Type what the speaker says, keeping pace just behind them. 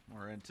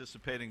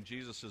anticipating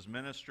Jesus'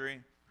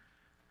 ministry.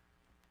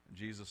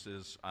 Jesus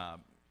is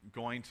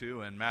going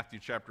to, in Matthew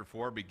chapter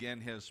 4,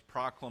 begin his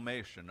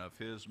proclamation of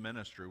his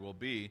ministry. Will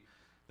be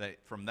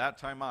that from that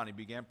time on, he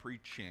began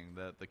preaching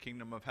that the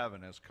kingdom of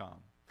heaven has come.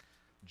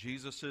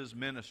 Jesus'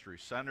 ministry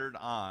centered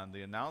on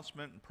the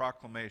announcement and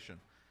proclamation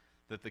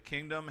that the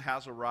kingdom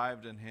has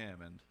arrived in him,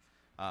 and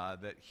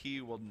that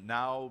he will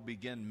now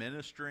begin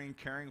ministering,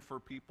 caring for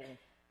people,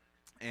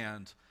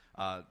 and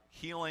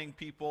healing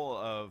people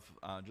of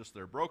just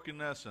their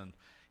brokenness,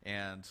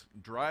 and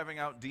driving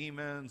out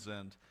demons,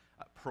 and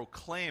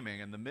proclaiming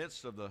in the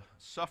midst of the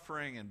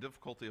suffering and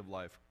difficulty of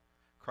life.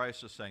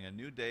 Christ is saying a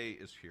new day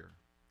is here.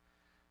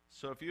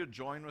 So if you would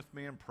join with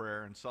me in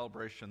prayer and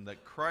celebration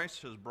that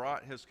Christ has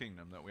brought his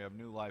kingdom, that we have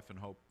new life and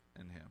hope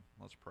in him.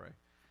 Let's pray.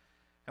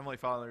 Heavenly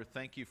Father,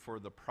 thank you for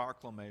the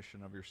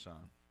proclamation of your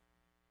Son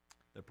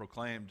that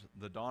proclaimed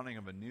the dawning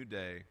of a new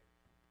day,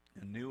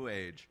 a new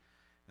age,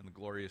 in the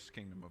glorious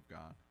kingdom of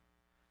God.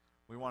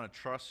 We want to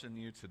trust in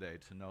you today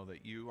to know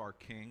that you are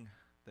King,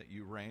 that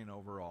you reign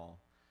over all,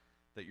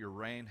 that your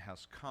reign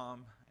has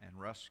come and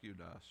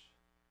rescued us.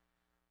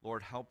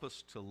 Lord, help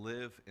us to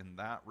live in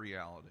that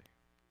reality,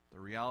 the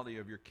reality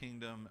of your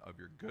kingdom, of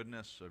your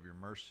goodness, of your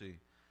mercy,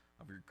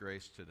 of your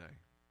grace today.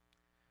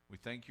 We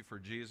thank you for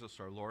Jesus,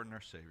 our Lord and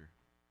our Savior.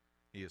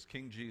 He is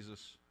King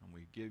Jesus, and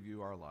we give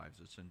you our lives.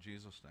 It's in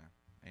Jesus'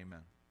 name.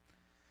 Amen.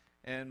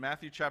 In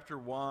Matthew chapter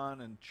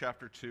 1 and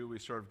chapter 2, we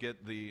sort of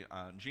get the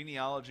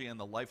genealogy and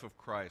the life of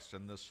Christ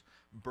and this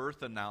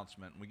birth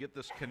announcement. We get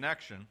this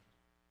connection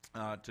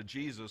to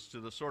Jesus, to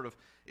the sort of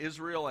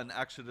Israel and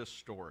Exodus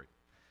story.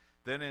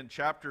 Then in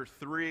chapter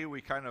 3,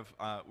 we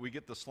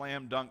get the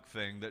slam dunk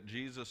thing that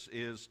Jesus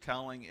is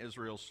telling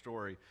Israel's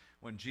story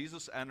when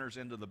Jesus enters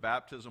into the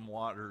baptism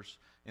waters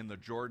in the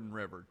Jordan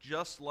River,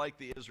 just like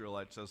the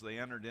Israelites as they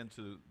entered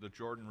into the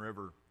Jordan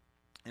River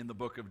in the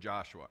book of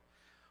Joshua.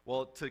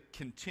 Well, to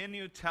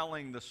continue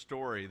telling the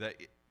story that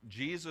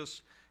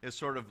Jesus is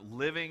sort of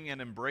living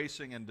and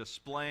embracing and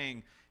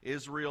displaying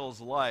Israel's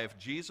life,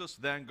 Jesus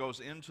then goes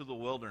into the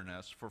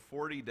wilderness for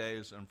 40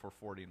 days and for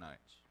 40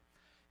 nights.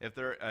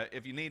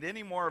 If you need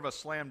any more of a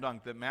slam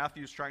dunk that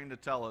Matthew's trying to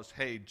tell us,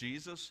 hey,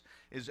 Jesus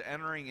is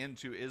entering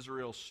into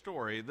Israel's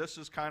story, this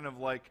is kind of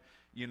like,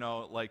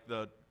 like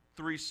the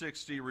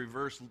 360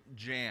 reverse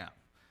jam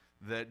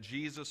that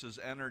Jesus has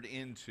entered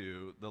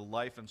into the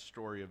life and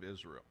story of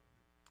Israel.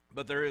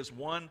 But there is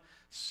one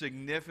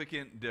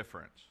significant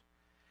difference.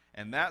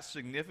 And that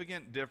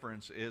significant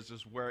difference is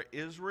where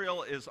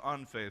Israel is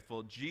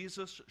unfaithful,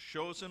 Jesus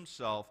shows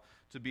himself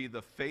to be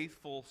the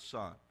faithful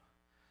Son,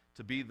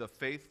 to be the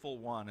faithful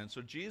one. And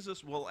so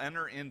Jesus will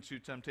enter into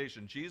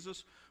temptation.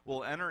 Jesus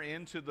will enter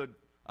into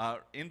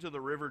the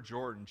river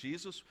Jordan.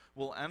 Jesus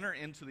will enter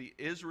into the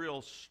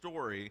Israel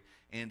story,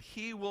 and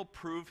he will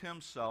prove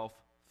himself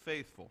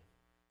faithful.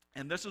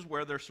 And this is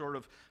where their sort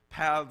of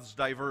paths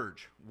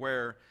diverge,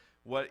 where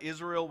what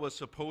Israel was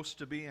supposed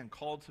to be and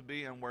called to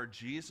be, and where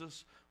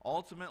Jesus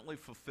ultimately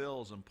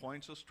fulfills and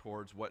points us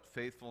towards what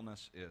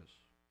faithfulness is.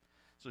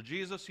 So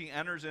Jesus, he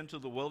enters into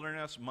the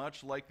wilderness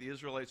much like the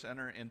Israelites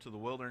enter into the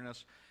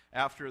wilderness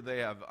after they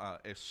have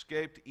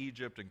escaped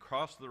Egypt and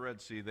crossed the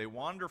Red Sea. They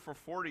wander for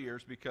 40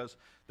 years because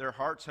their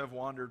hearts have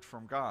wandered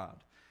from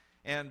God.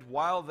 And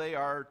while they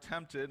are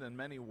tempted in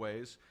many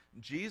ways,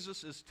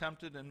 Jesus is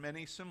tempted in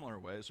many similar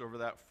ways over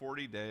that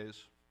 40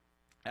 days,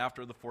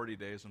 after the 40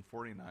 days and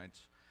 40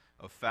 nights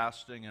of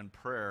fasting and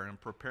prayer and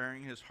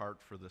preparing his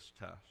heart for this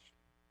test.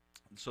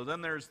 So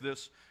then there's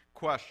this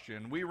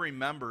question. We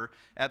remember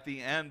at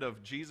the end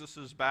of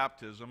Jesus'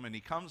 baptism, and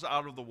he comes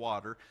out of the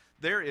water,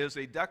 there is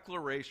a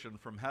declaration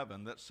from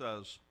heaven that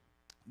says,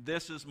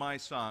 "This is my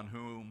Son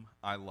whom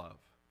I love."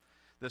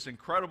 This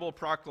incredible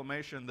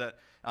proclamation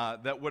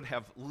that would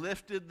have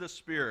lifted the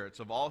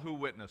spirits of all who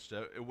witnessed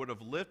it. It would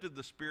have lifted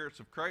the spirits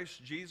of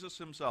Christ Jesus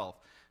himself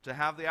to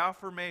have the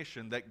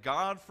affirmation that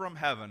God from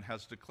heaven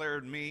has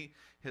declared me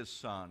his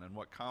Son, and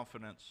what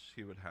confidence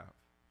he would have.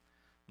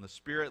 And the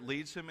Spirit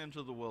leads him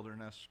into the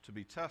wilderness to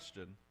be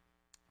tested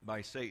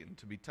by Satan,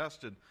 to be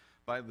tested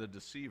by the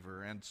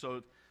deceiver. And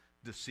so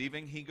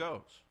deceiving he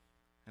goes.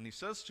 And he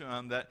says to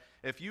him that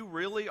if you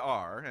really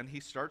are, and he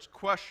starts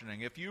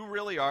questioning, if you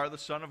really are the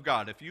Son of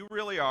God, if you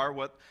really are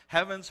what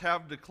heavens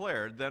have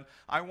declared, then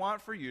I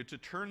want for you to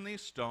turn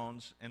these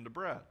stones into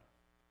bread.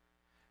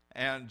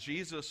 And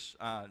Jesus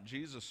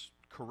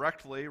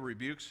correctly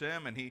rebukes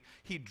him, and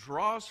he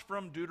draws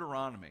from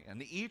Deuteronomy.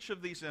 And in each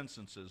of these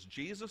instances,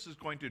 Jesus is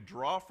going to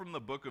draw from the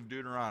book of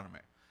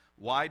Deuteronomy.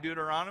 Why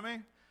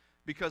Deuteronomy?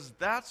 Because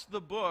that's the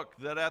book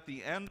that at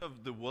the end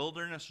of the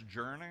wilderness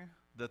journey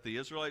that the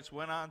Israelites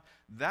went on,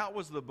 that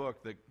was the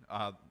book, that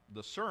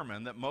the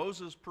sermon that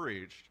Moses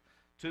preached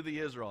to the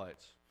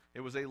Israelites. It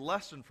was a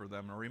lesson for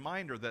them, a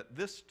reminder that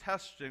this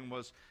testing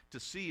was to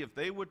see if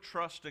they would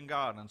trust in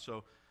God. And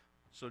so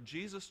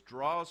Jesus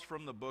draws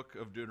from the book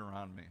of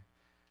Deuteronomy.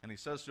 And he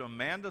says to him,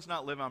 man does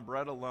not live on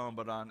bread alone,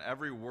 but on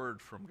every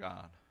word from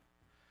God.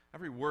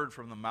 Every word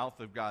from the mouth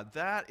of God.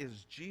 That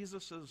is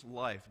Jesus'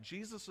 life.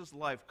 Jesus'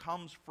 life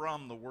comes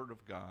from the Word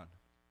of God.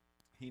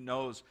 He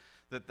knows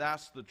that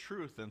that's the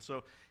truth. And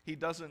so he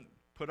doesn't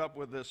put up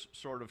with this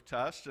sort of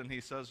test, and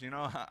he says,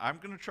 I'm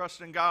going to trust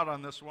in God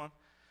on this one.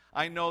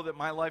 I know that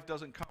my life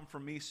doesn't come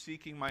from me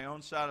seeking my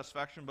own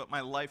satisfaction, but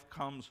my life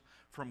comes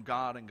from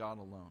God and God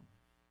alone.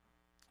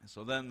 And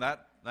so then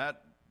that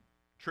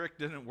trick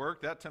didn't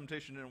work, that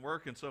temptation didn't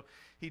work, and so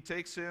he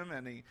takes him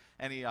and he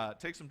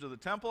takes him to the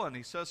temple, and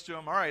he says to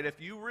him, all right,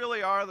 if you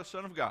really are the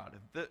Son of God,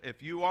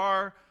 if you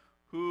are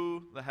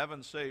who the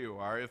heavens say you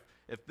are,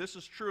 if this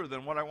is true,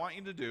 then what I want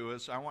you to do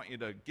is I want you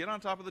to get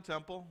on top of the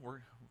temple,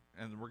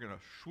 and we're going to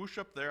swoosh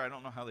up there. I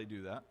don't know how they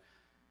do that.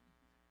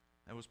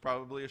 It was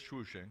probably a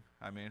swooshing.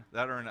 I mean,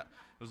 it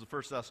was the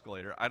first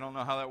escalator. I don't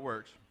know how that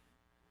works.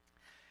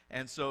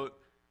 And so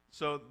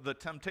the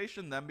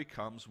temptation then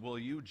becomes, will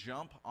you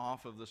jump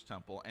off of this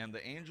temple and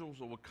the angels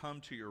will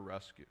come to your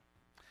rescue?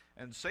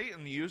 And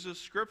Satan uses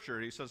Scripture.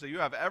 He says that you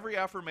have every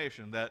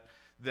affirmation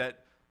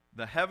that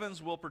the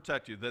heavens will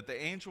protect you, that the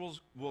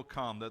angels will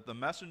come, that the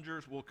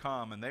messengers will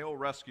come, and they will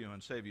rescue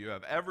and save you. You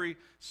have every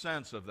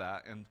sense of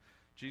that. And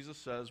Jesus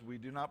says we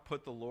do not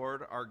put the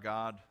Lord our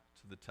God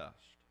to the test.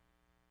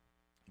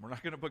 We're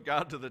not going to put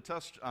God to the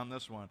test on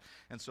this one.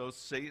 And so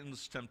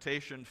Satan's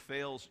temptation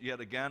fails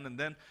yet again. And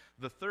then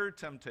the third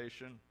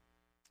temptation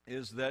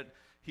is that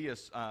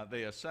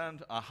they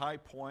ascend a high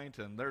point,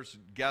 and there's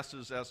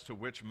guesses as to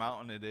which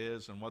mountain it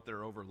is and what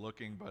they're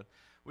overlooking, but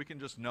we can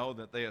just know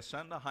that they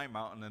ascend a high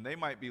mountain, and they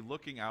might be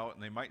looking out,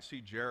 and they might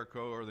see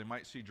Jericho, or they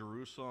might see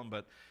Jerusalem,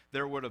 but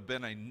there would have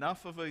been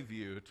enough of a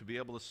view to be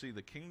able to see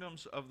the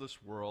kingdoms of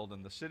this world,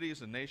 and the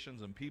cities and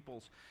nations and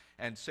peoples,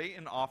 and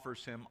Satan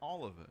offers him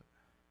all of it.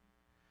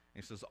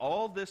 He says,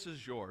 all this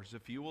is yours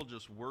if you will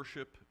just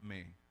worship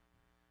me.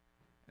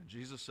 And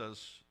Jesus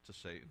says to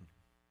Satan,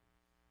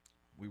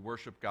 we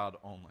worship God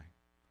only.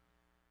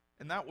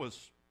 And that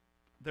was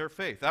their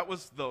faith. That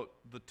was the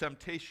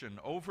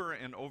temptation over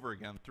and over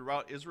again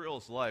throughout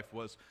Israel's life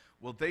was,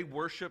 will they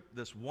worship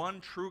this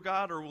one true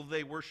God, or will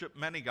they worship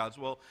many gods?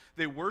 Will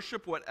they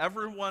worship what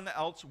everyone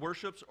else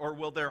worships, or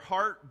will their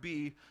heart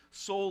be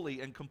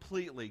solely and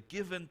completely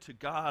given to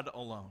God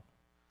alone?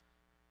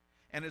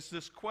 And it's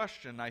this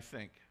question, I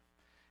think,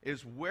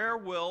 is where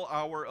will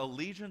our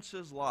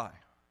allegiances lie?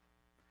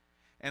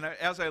 And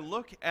as I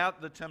look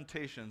at the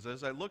temptations,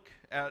 as I look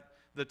at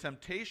the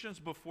temptations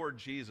before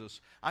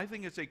Jesus, I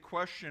think it's a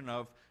question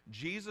of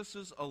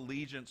Jesus'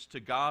 allegiance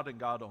to God and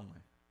God only.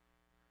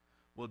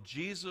 Will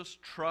Jesus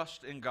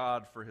trust in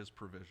God for his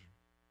provision?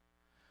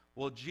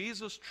 Will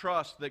Jesus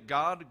trust that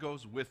God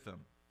goes with him?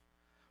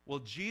 Will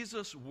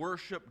Jesus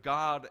worship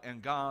God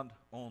and God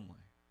only?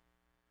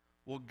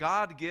 Will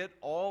God get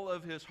all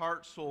of his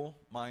heart, soul,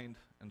 mind,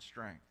 and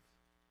strength?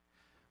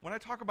 When I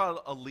talk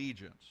about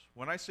allegiance,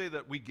 when I say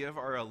that we give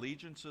our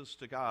allegiances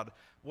to God,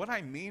 what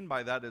I mean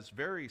by that is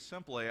very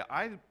simply,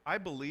 I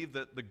believe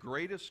that the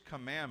greatest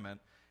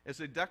commandment is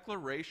a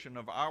declaration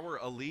of our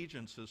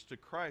allegiances to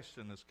Christ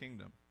and his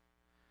kingdom.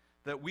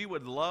 That we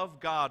would love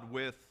God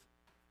with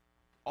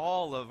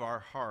all of our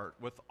heart,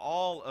 with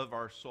all of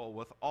our soul,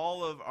 with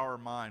all of our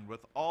mind,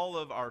 with all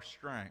of our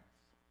strength,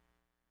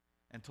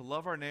 and to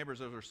love our neighbors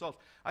as ourselves.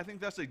 I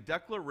think that's a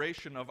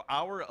declaration of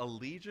our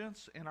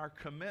allegiance and our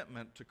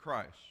commitment to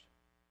Christ.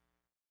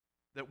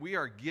 That we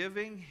are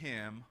giving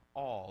him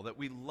all, that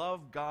we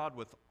love God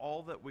with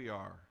all that we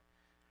are.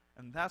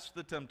 And that's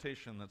the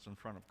temptation that's in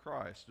front of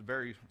Christ.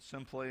 Very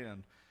simply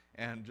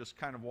and just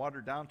kind of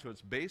watered down to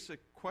its basic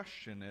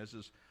question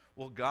is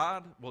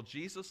will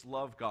Jesus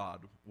love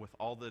God with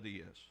all that he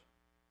is?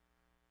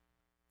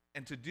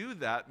 And to do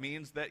that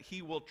means that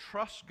he will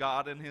trust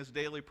God in his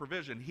daily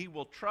provision. He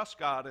will trust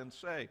God and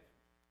say,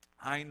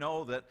 I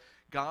know that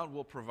God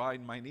will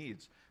provide my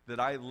needs,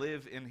 that I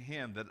live in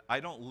him, that I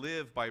don't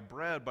live by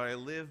bread, but I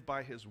live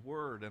by his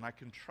word, and I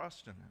can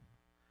trust in him.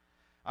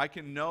 I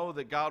can know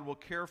that God will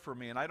care for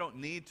me, and I don't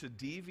need to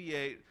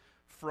deviate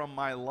from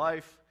my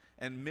life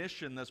and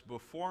mission that's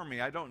before me.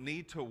 I don't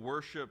need to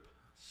worship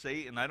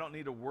Satan. I don't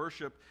need to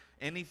worship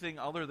anything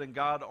other than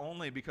God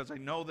only, because I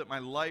know that my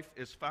life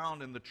is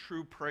found in the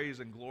true praise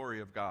and glory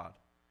of God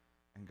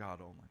and God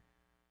only.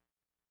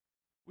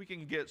 We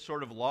can get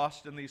sort of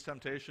lost in these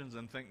temptations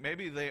and think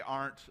maybe they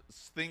aren't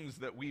things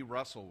that we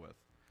wrestle with.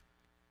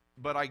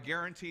 But I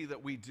guarantee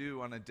that we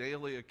do on a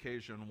daily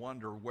occasion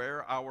wonder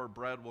where our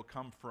bread will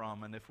come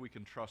from and if we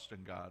can trust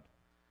in God.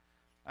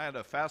 I had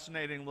a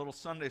fascinating little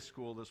Sunday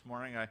school this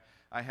morning.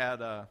 I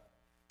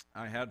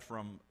had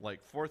from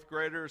like fourth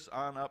graders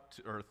on up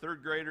to, or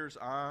third graders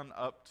on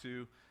up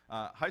to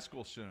high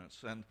school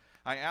students. And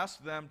I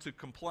asked them to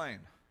complain.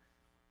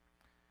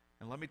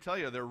 And let me tell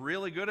you, they're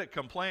really good at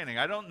complaining.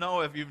 I don't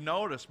know if you've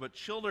noticed, but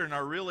children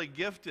are really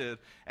gifted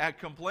at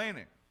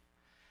complaining.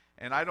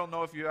 And I don't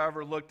know if you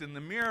ever looked in the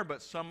mirror,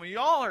 but some of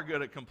y'all are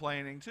good at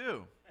complaining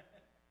too.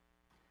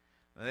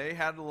 They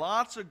had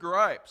lots of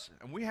gripes.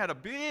 And we had a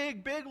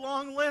big, big,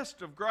 long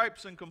list of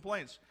gripes and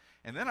complaints.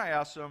 And then I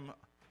asked them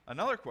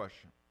another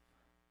question.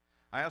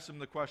 I asked them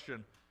the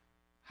question,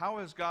 how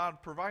has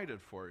God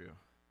provided for you?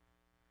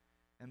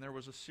 And there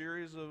was a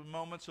series of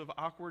moments of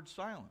awkward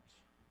silence.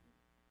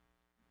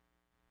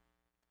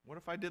 What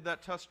if I did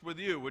that test with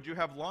you? Would you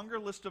have longer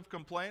list of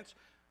complaints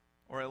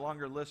or a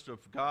longer list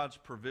of God's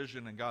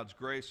provision and God's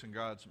grace and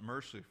God's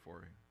mercy for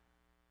you?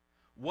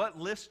 What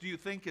list do you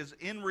think is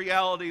in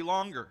reality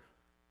longer?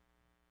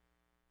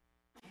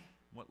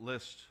 What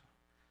list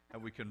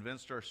have we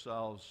convinced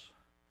ourselves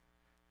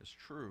is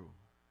true?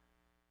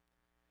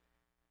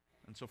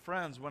 And so,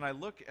 friends, when I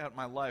look at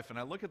my life and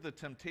I look at the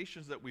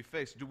temptations that we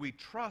face, do we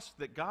trust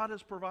that God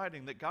is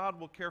providing, that God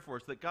will care for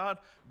us, that God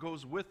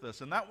goes with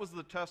us? And that was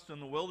the test in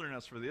the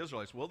wilderness for the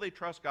Israelites. Will they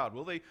trust God?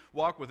 Will they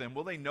walk with Him?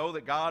 Will they know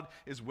that God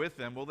is with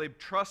them? Will they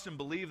trust and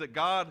believe that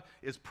God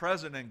is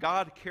present and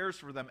God cares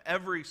for them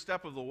every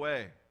step of the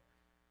way?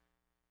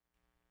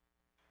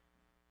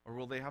 Or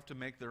will they have to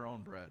make their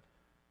own bread?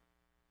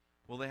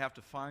 Will they have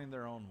to find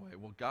their own way?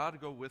 Will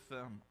God go with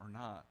them or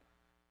not?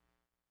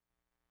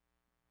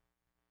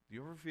 Do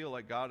you ever feel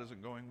like God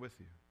isn't going with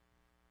you?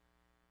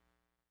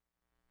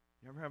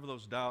 You ever have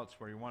those doubts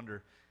where you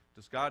wonder,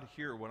 does God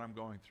hear what I'm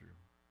going through?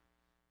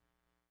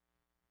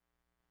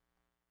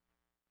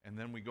 And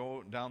then we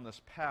go down this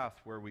path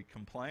where we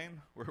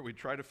complain, where we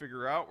try to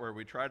figure out, where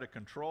we try to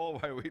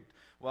control,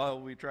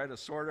 while we try to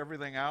sort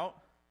everything out.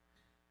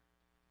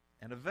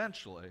 And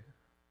eventually,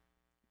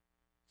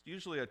 it's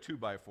usually a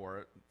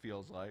 2x4, it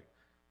feels like.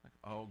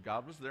 Oh,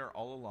 God was there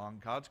all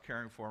along. God's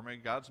caring for me.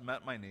 God's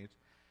met my needs.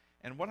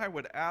 And what I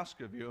would ask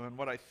of you, and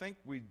what I think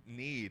we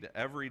need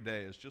every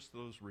day, is just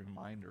those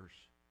reminders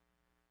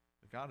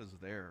that God is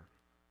there,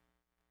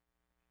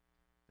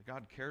 that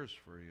God cares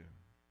for you,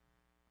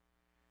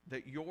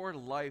 that your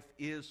life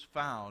is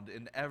found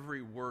in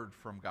every word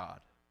from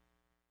God.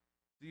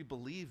 Do you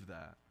believe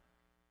that?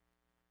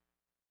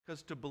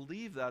 Because to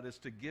believe that is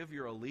to give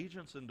your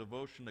allegiance and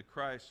devotion to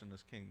Christ and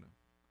His kingdom.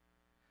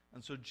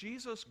 And so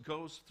Jesus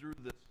goes through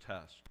this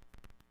test.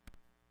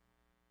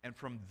 And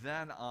from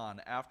then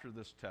on, after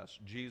this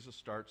test, Jesus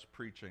starts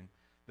preaching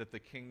that the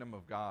kingdom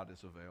of God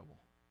is available,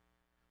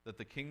 that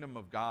the kingdom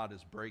of God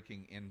is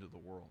breaking into the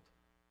world.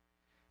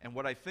 And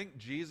what I think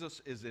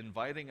Jesus is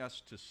inviting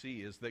us to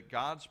see is that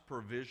God's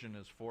provision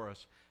is for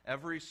us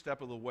every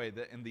step of the way,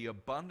 that in the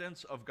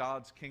abundance of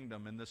God's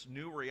kingdom, in this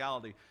new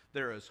reality,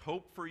 there is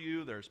hope for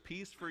you, there's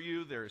peace for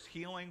you, there is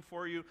healing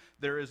for you,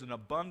 there is an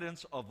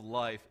abundance of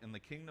life in the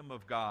kingdom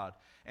of God.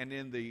 And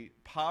in the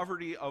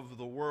poverty of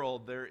the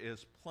world, there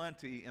is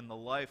plenty in the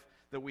life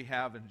that we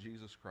have in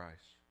Jesus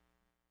Christ.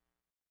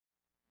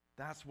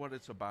 That's what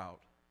it's about.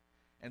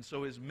 And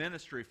so his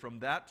ministry from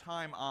that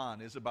time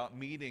on is about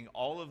meeting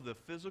all of the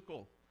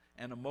physical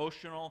and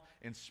emotional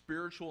and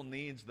spiritual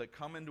needs that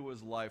come into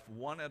his life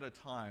one at a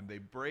time. They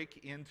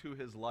break into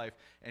his life,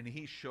 and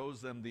he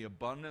shows them the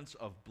abundance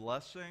of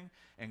blessing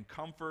and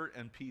comfort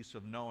and peace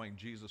of knowing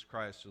Jesus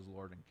Christ is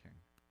Lord and King.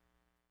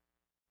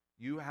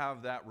 You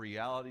have that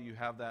reality, you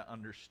have that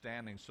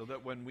understanding, so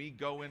that when we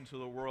go into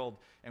the world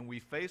and we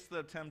face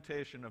the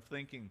temptation of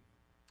thinking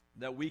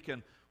that we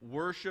can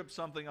worship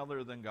something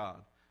other than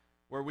God,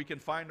 where we can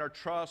find our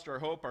trust, our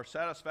hope, our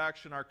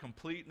satisfaction, our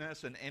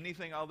completeness in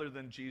anything other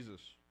than Jesus.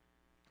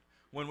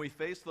 When we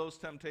face those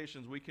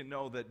temptations, we can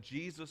know that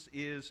Jesus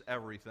is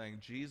everything.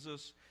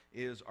 Jesus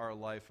is our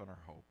life and our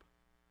hope.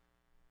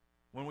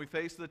 When we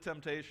face the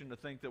temptation to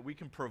think that we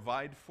can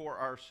provide for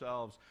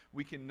ourselves,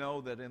 we can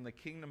know that in the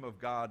kingdom of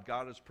God,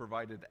 God has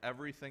provided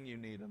everything you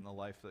need in the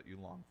life that you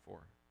long for.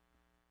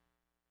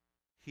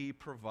 He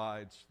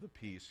provides the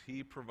peace.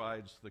 He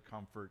provides the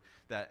comfort.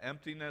 That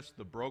emptiness,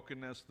 the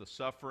brokenness, the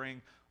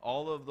suffering,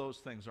 all of those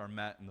things are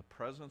met in the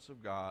presence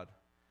of God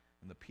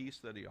and the peace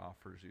that he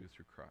offers you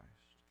through Christ.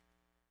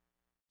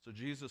 So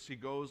Jesus, he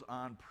goes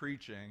on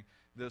preaching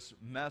this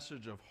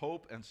message of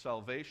hope and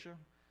salvation,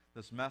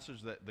 this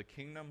message that the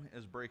kingdom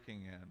is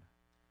breaking in.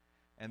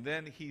 And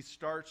then he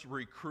starts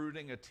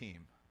recruiting a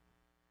team.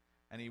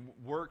 And he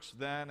works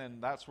then, and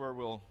that's where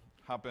we'll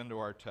hop into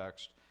our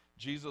text.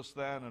 Jesus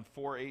then in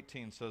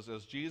 4:18 says,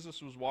 as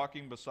Jesus was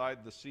walking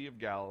beside the Sea of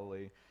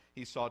Galilee,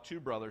 he saw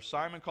two brothers,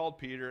 Simon called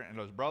Peter and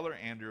his brother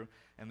Andrew,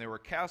 and they were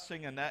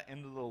casting a net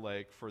into the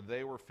lake, for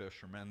they were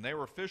fishermen. They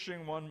were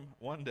fishing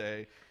one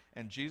day,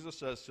 and Jesus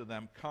says to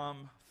them,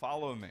 come,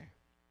 follow me.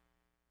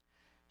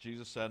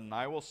 Jesus said, and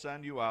I will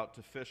send you out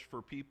to fish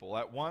for people.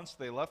 At once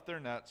they left their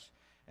nets,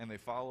 and they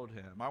followed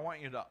him. I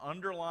want you to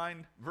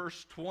underline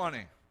verse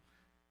 20.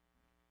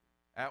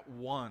 At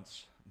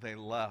once they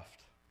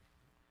left.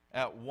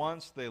 At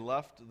once they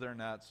left their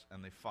nets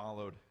and they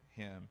followed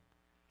him.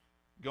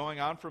 Going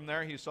on from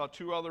there, he saw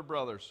two other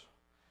brothers,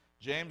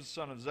 James the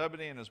son of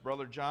Zebedee and his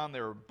brother John.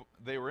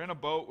 They were in a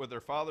boat with their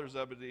father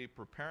Zebedee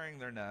preparing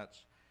their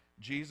nets.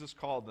 Jesus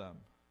called them.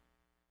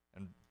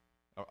 And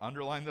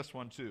underline this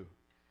one too.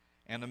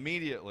 And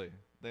immediately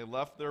they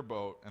left their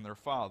boat and their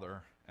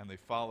father and they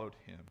followed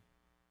him.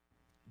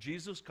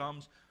 Jesus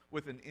comes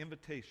with an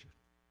invitation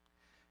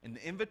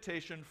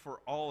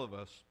for all of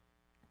us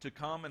to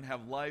come and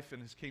have life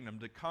in his kingdom,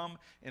 to come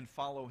and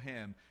follow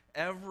him.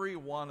 Every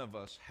one of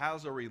us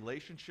has a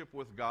relationship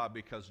with God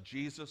because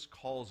Jesus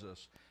calls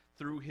us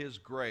through his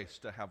grace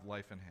to have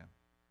life in him.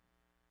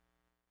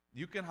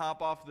 You can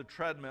hop off the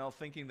treadmill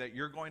thinking that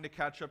you're going to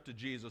catch up to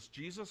Jesus.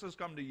 Jesus has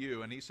come to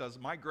you, and he says,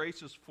 my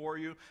grace is for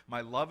you,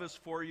 my love is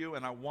for you,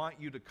 and I want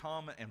you to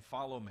come and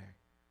follow me.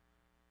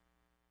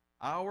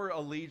 Our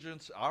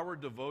allegiance, our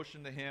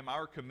devotion to him,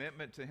 our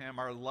commitment to him,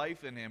 our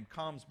life in him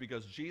comes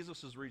because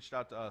Jesus has reached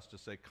out to us to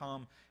say,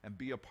 come and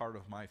be a part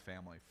of my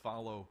family.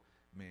 Follow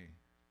me.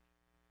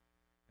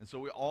 And so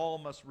we all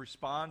must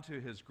respond to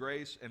his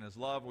grace and his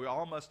love. We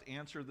all must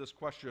answer this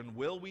question,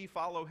 will we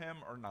follow him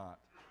or not?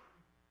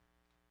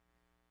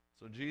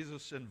 So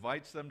Jesus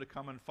invites them to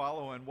come and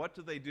follow, and what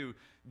do?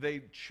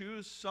 They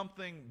choose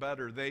something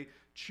better. They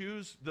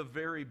choose the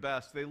very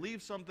best. They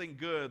leave something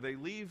good. They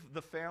leave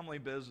the family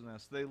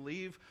business. They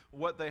leave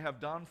what they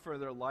have done for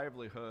their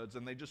livelihoods,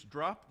 and they just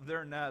drop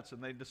their nets,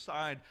 and they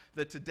decide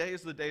that today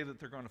is the day that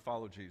they're going to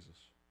follow Jesus.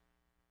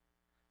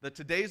 That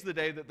today's the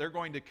day that they're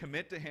going to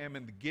commit to him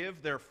and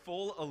give their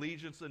full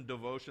allegiance and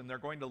devotion. They're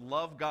going to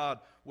love God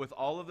with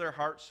all of their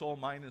heart, soul,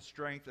 mind, and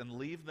strength and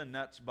leave the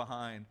nets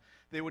behind.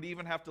 They would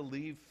even have to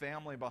leave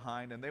family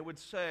behind. And they would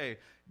say,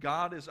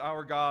 God is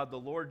our God. The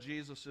Lord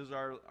Jesus is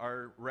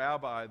our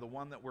rabbi, the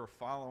one that we're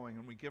following,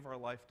 and we give our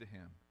life to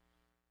him.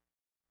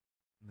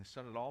 And they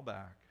set it all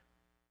back.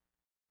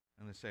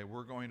 And they say,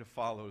 we're going to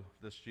follow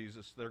this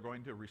Jesus. They're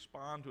going to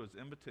respond to his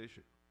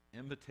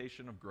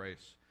invitation of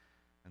grace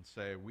and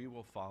say, we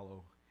will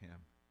follow him.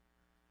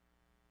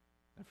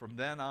 And from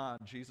then on,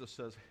 Jesus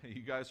says, hey,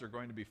 you guys are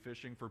going to be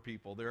fishing for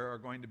people. There are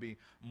going to be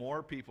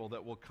more people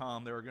that will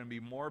come. There are going to be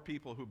more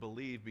people who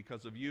believe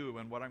because of you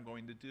and what I'm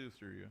going to do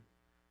through you.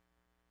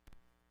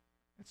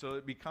 And so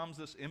it becomes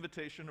this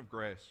invitation of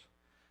grace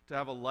to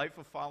have a life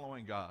of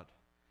following God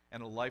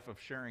and a life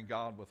of sharing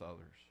God with others.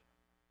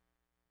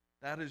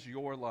 That is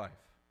your life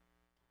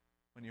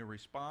when you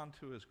respond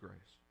to his grace.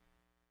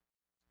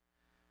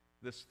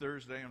 This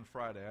Thursday and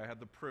Friday, I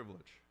had the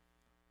privilege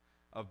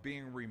of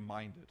being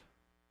reminded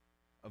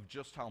of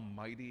just how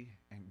mighty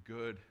and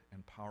good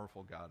and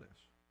powerful God is.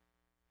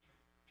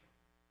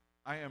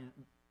 I am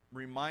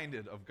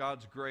reminded of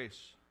God's grace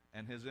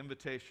and his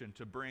invitation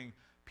to bring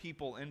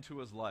people into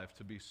his life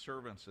to be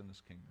servants in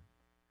his kingdom.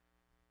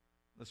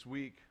 This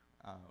week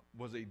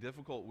was a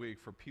difficult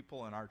week for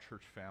people in our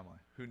church family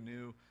who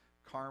knew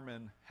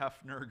Carmen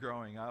Hefner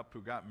growing up,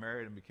 who got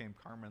married and became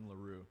Carmen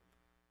LaRue.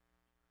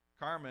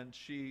 Carmen,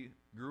 she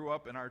grew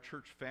up in our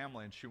church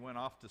family, and she went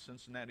off to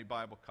Cincinnati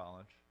Bible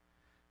College.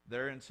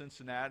 There in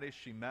Cincinnati,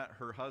 she met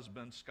her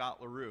husband,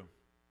 Scott LaRue.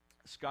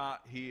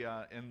 Scott,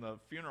 in the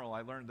funeral,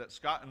 I learned that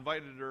Scott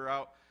invited her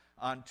out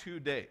on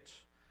 2 dates.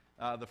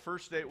 The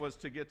first date was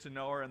to get to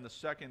know her, and the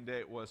second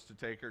date was to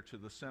take her to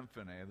the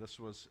symphony. This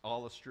was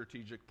all a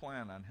strategic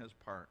plan on his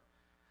part.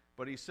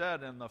 But he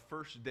said in the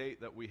first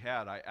date that we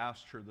had, I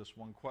asked her this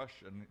one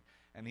question,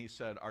 and he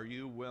said, are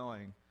you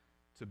willing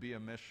to be a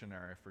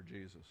missionary for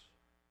Jesus?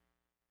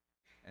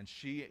 And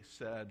she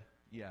said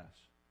yes.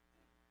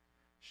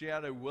 She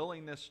had a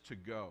willingness to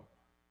go,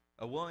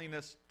 a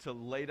willingness to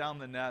lay down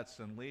the nets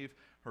and leave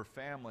her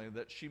family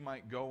that she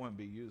might go and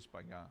be used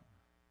by God.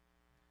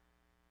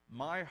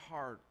 My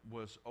heart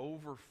was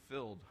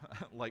overfilled,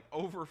 like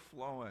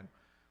overflowing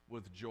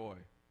with joy.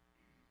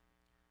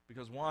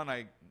 Because one,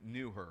 I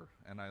knew her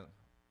and I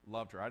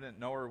loved her. I didn't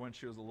know her when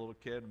she was a little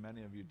kid,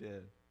 many of you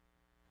did.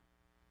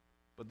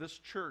 But this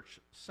church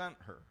sent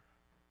her.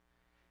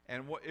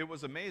 And what it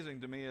was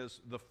amazing to me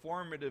is the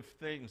formative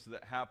things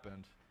that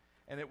happened.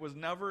 And it was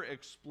never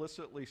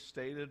explicitly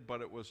stated,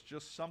 but it was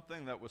just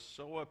something that was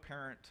so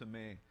apparent to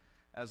me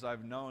as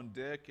I've known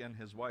Dick and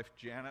his wife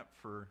Janet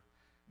for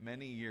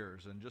many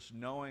years, and just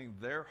knowing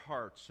their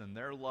hearts and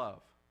their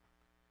love.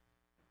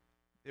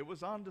 It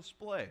was on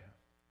display.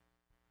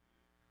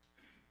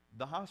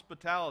 The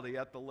hospitality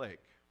at the lake.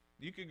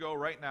 You could go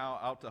right now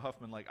out to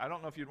Huffman Lake. I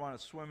don't know if you'd want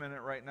to swim in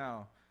it right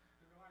now.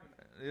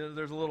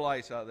 There's a little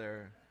ice out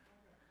there.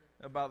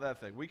 About that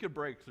thing. We could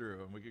break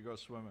through and we could go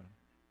swimming.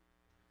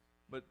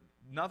 But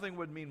nothing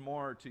would mean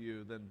more to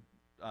you than,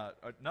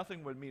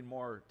 nothing would mean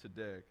more to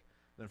Dick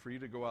than for you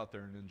to go out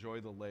there and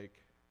enjoy the lake,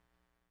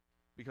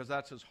 because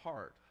that's his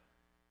heart.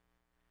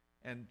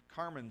 And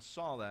Carmen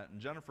saw that,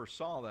 and Jennifer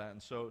saw that,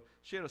 and so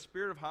she had a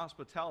spirit of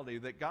hospitality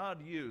that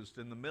God used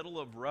in the middle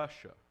of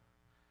Russia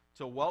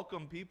to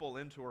welcome people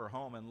into her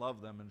home and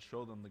love them and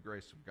show them the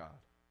grace of God.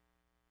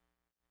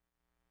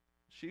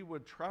 She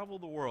would travel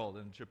the world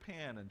in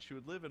Japan, and she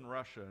would live in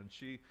Russia, and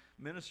she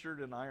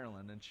ministered in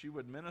Ireland, and she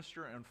would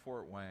minister in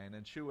Fort Wayne,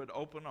 and she would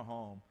open a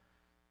home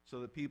so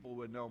that people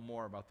would know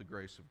more about the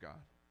grace of God.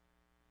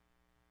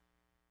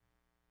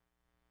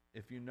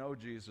 If you know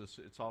Jesus,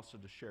 it's also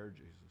to share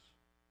Jesus.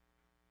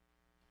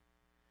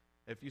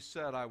 If you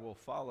said, I will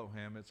follow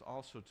him, it's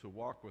also to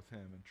walk with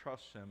him and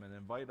trust him and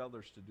invite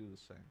others to do the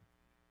same.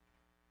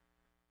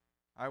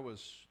 I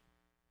was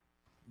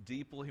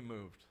deeply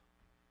moved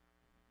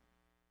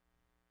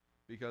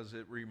because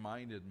it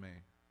reminded me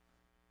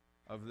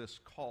of this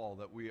call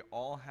that we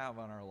all have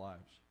on our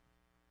lives.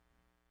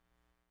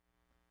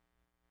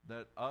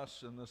 That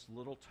us in this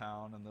little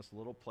town, in this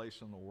little place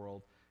in the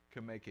world,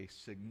 can make a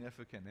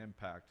significant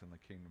impact in the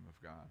kingdom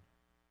of God.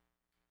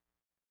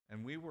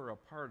 And we were a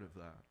part of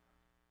that.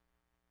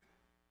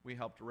 We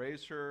helped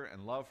raise her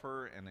and love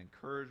her and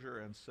encourage her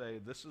and say,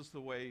 this is the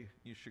way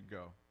you should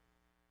go.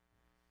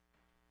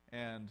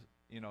 And,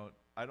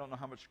 I don't know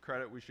how much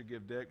credit we should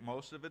give Dick.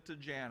 Most of it to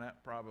Janet,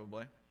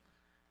 probably.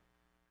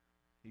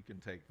 He can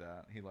take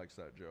that. He likes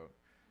that joke.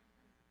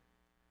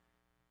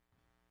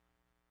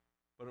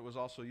 But it was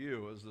also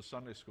you as the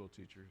Sunday school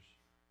teachers.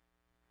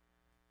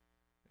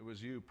 It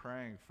was you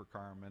praying for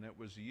Carmen. It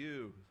was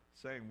you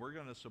saying, we're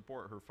going to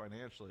support her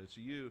financially. It's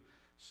you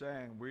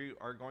saying, we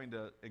are going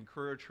to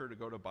encourage her to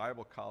go to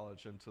Bible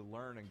college and to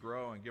learn and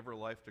grow and give her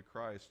life to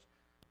Christ.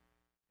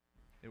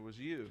 It was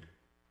you.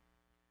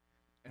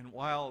 And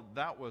while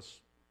that was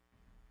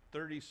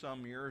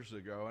 30-some years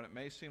ago, and it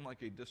may seem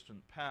like a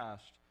distant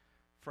past,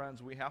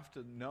 friends, we have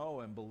to know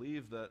and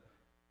believe that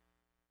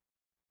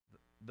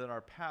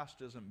our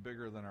past isn't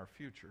bigger than our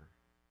future.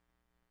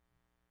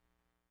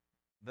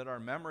 That our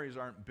memories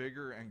aren't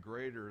bigger and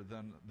greater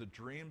than the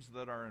dreams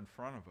that are in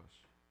front of us.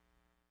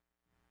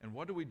 And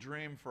what do we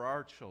dream for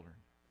our children?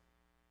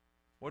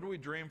 What do we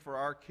dream for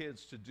our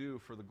kids to do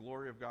for the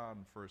glory of God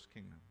and for His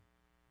kingdom?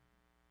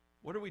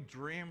 What do we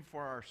dream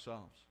for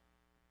ourselves?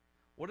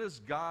 What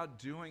is God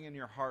doing in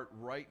your heart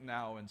right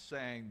now and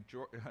saying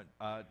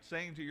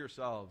to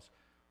yourselves,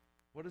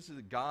 what is it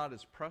that God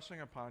is pressing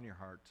upon your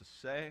heart to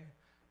say,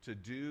 to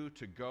do,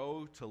 to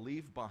go, to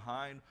leave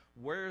behind?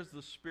 Where is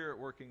the Spirit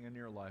working in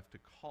your life to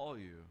call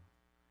you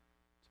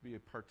to be a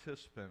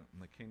participant in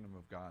the kingdom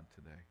of God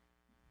today?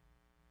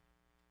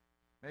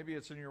 Maybe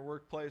it's in your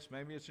workplace,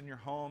 maybe it's in your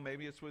home,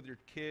 maybe it's with your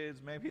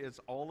kids, maybe it's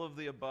all of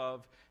the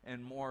above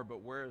and more,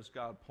 but where is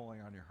God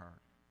pulling on your heart?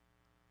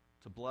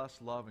 To bless,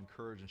 love,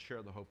 encourage, and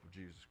share the hope of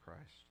Jesus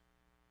Christ.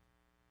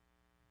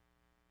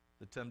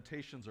 The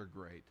temptations are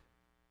great.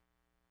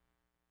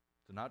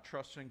 To not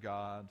trust in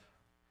God,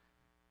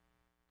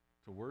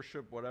 to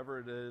worship whatever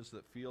it is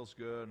that feels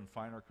good and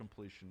find our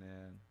completion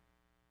in.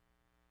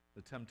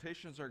 The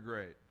temptations are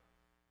great.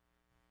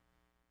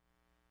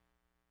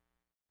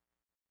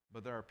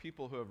 But there are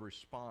people who have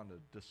responded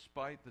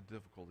despite the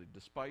difficulty,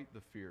 despite the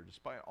fear,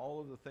 despite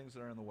all of the things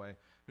that are in the way,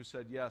 who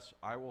said, yes,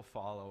 I will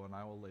follow and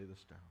I will lay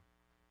this down.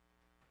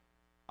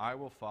 I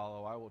will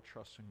follow, I will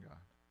trust in God.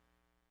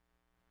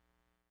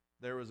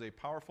 There was a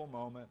powerful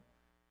moment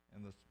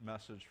in this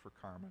message for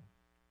Carmen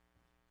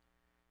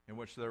in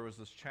which there was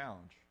this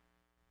challenge.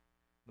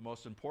 The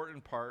most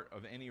important part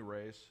of any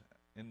race,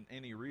 in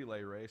any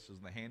relay race,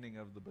 is the handing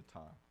of the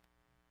baton.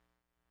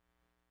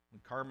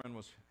 And Carmen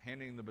was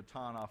handing the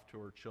baton off to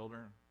her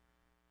children,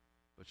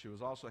 but she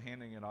was also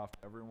handing it off to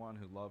everyone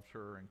who loved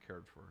her and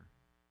cared for her.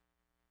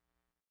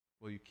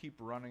 Will you keep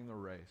running the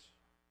race?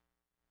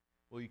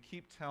 Will you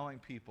keep telling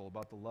people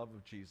about the love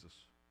of Jesus?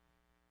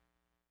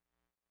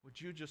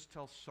 Would you just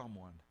tell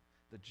someone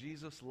that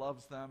Jesus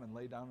loves them and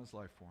laid down His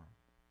life for them?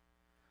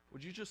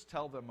 Would you just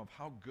tell them of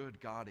how good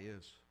God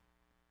is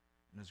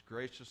and His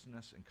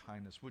graciousness and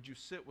kindness? Would you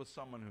sit with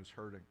someone who's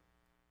hurting?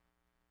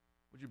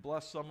 Would you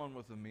bless someone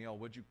with a meal?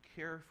 Would you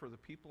care for the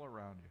people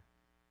around you?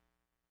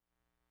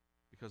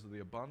 Because of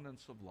the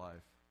abundance of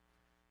life,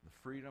 the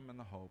freedom and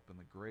the hope and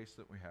the grace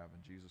that we have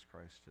in Jesus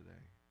Christ today.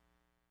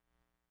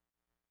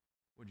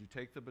 Would you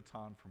take the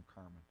baton from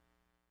Carmen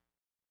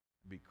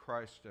and be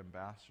Christ's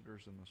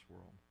ambassadors in this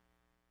world,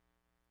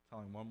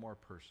 telling one more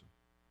person,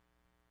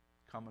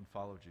 come and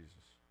follow Jesus.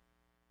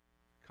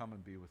 Come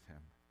and be with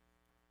Him.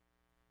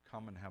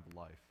 Come and have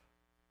life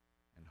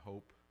and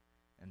hope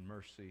and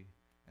mercy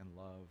and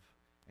love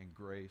and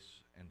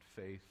grace and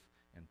faith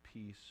and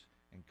peace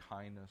and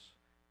kindness.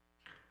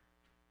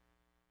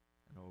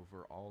 And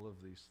over all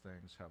of these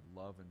things, have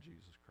love in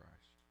Jesus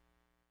Christ.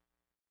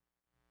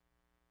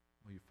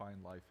 Will you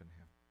find life in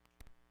Him?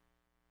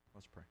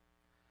 Let's pray.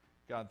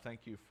 God,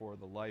 thank you for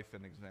the life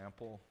and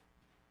example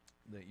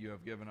that you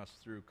have given us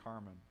through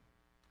Carmen.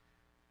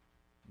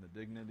 And the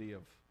dignity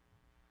of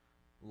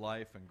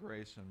life and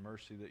grace and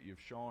mercy that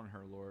you've shown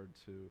her, Lord,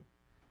 to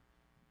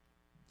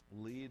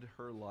lead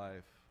her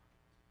life,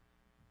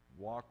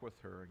 walk with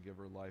her, and give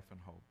her life and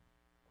hope.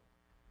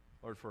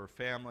 Lord, for her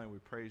family, we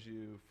praise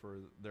you for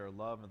their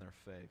love and their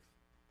faith.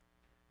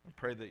 I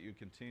pray that you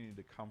continue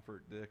to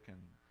comfort Dick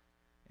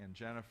and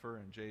Jennifer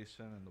and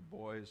Jason and the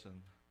boys, and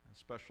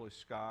especially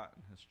Scott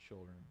and his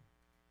children.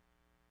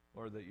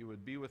 Lord, that you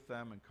would be with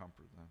them and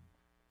comfort them.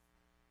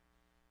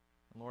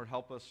 And Lord,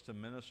 help us to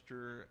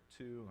minister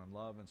to and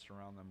love and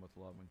surround them with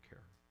love and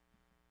care.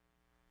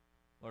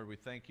 Lord, we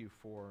thank you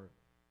for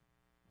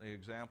the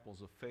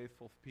examples of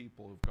faithful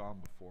people who've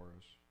gone before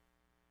us.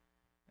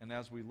 And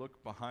as we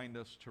look behind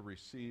us to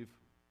receive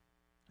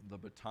the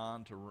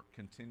baton to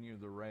continue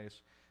the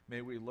race,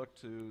 may we look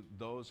to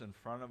those in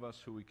front of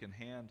us who we can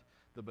hand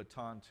the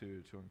baton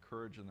to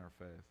encourage in their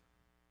faith.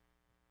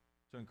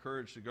 To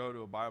encourage to go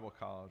to a Bible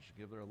college, to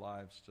give their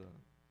lives to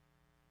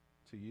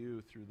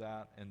you through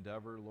that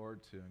endeavor,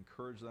 Lord, to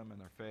encourage them in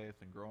their faith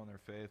and grow in their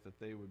faith, that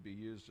they would be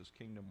used as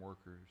kingdom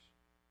workers,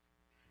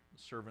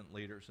 servant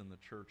leaders in the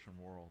church and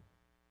world.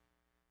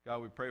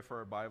 God, we pray for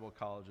our Bible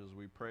colleges.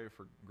 We pray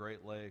for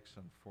Great Lakes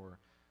and for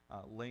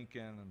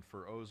Lincoln and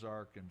for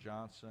Ozark and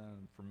Johnson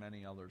and for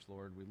many others,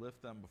 Lord. We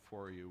lift them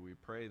before you. We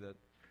pray that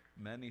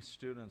many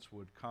students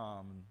would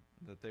come,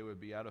 that they would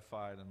be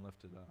edified and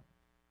lifted up.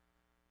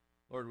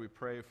 Lord, we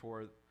pray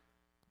for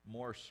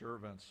more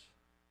servants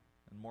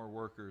and more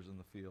workers in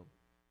the field.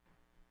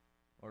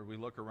 Lord, we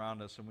look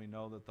around us and we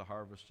know that the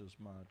harvest is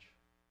much.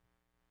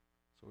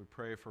 So we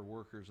pray for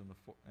workers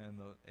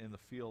in the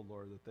field,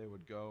 Lord, that they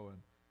would go and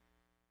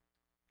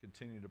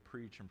continue to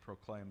preach and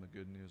proclaim the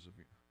good news of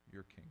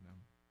your kingdom.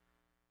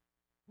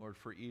 Lord,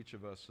 for each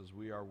of us as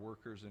we are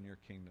workers in your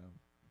kingdom,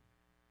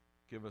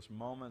 give us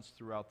moments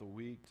throughout the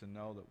week to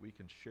know that we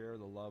can share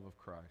the love of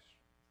Christ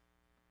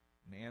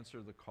and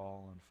answer the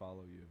call and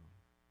follow you.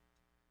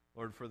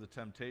 Lord, for the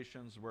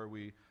temptations where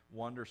we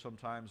wonder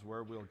sometimes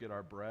where we'll get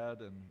our bread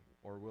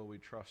or will we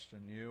trust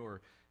in you,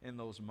 or in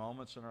those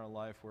moments in our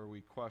life where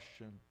we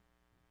question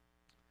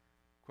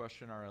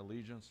our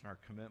allegiance and our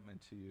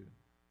commitment to you.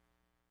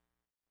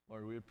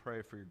 Lord, we would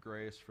pray for your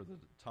grace for the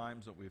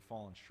times that we've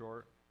fallen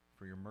short,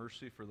 for your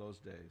mercy for those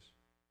days.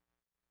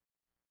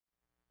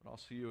 But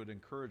also you would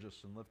encourage us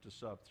and lift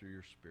us up through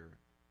your Spirit,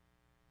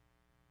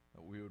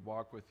 that we would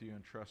walk with you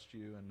and trust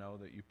you and know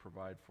that you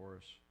provide for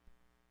us,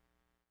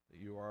 that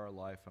you are our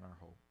life and our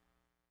hope.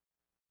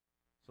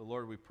 So,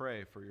 Lord, we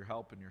pray for your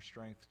help and your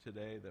strength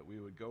today, that we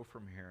would go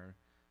from here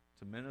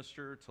to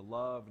minister, to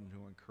love, and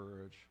to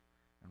encourage,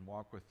 and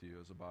walk with you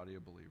as a body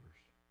of believers.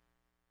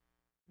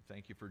 We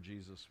thank you for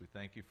Jesus. We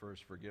thank you for his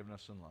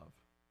forgiveness and love,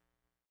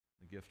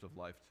 the gift of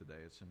life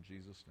today. It's in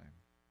Jesus'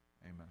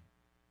 name. Amen.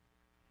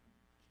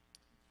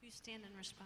 You stand and respond.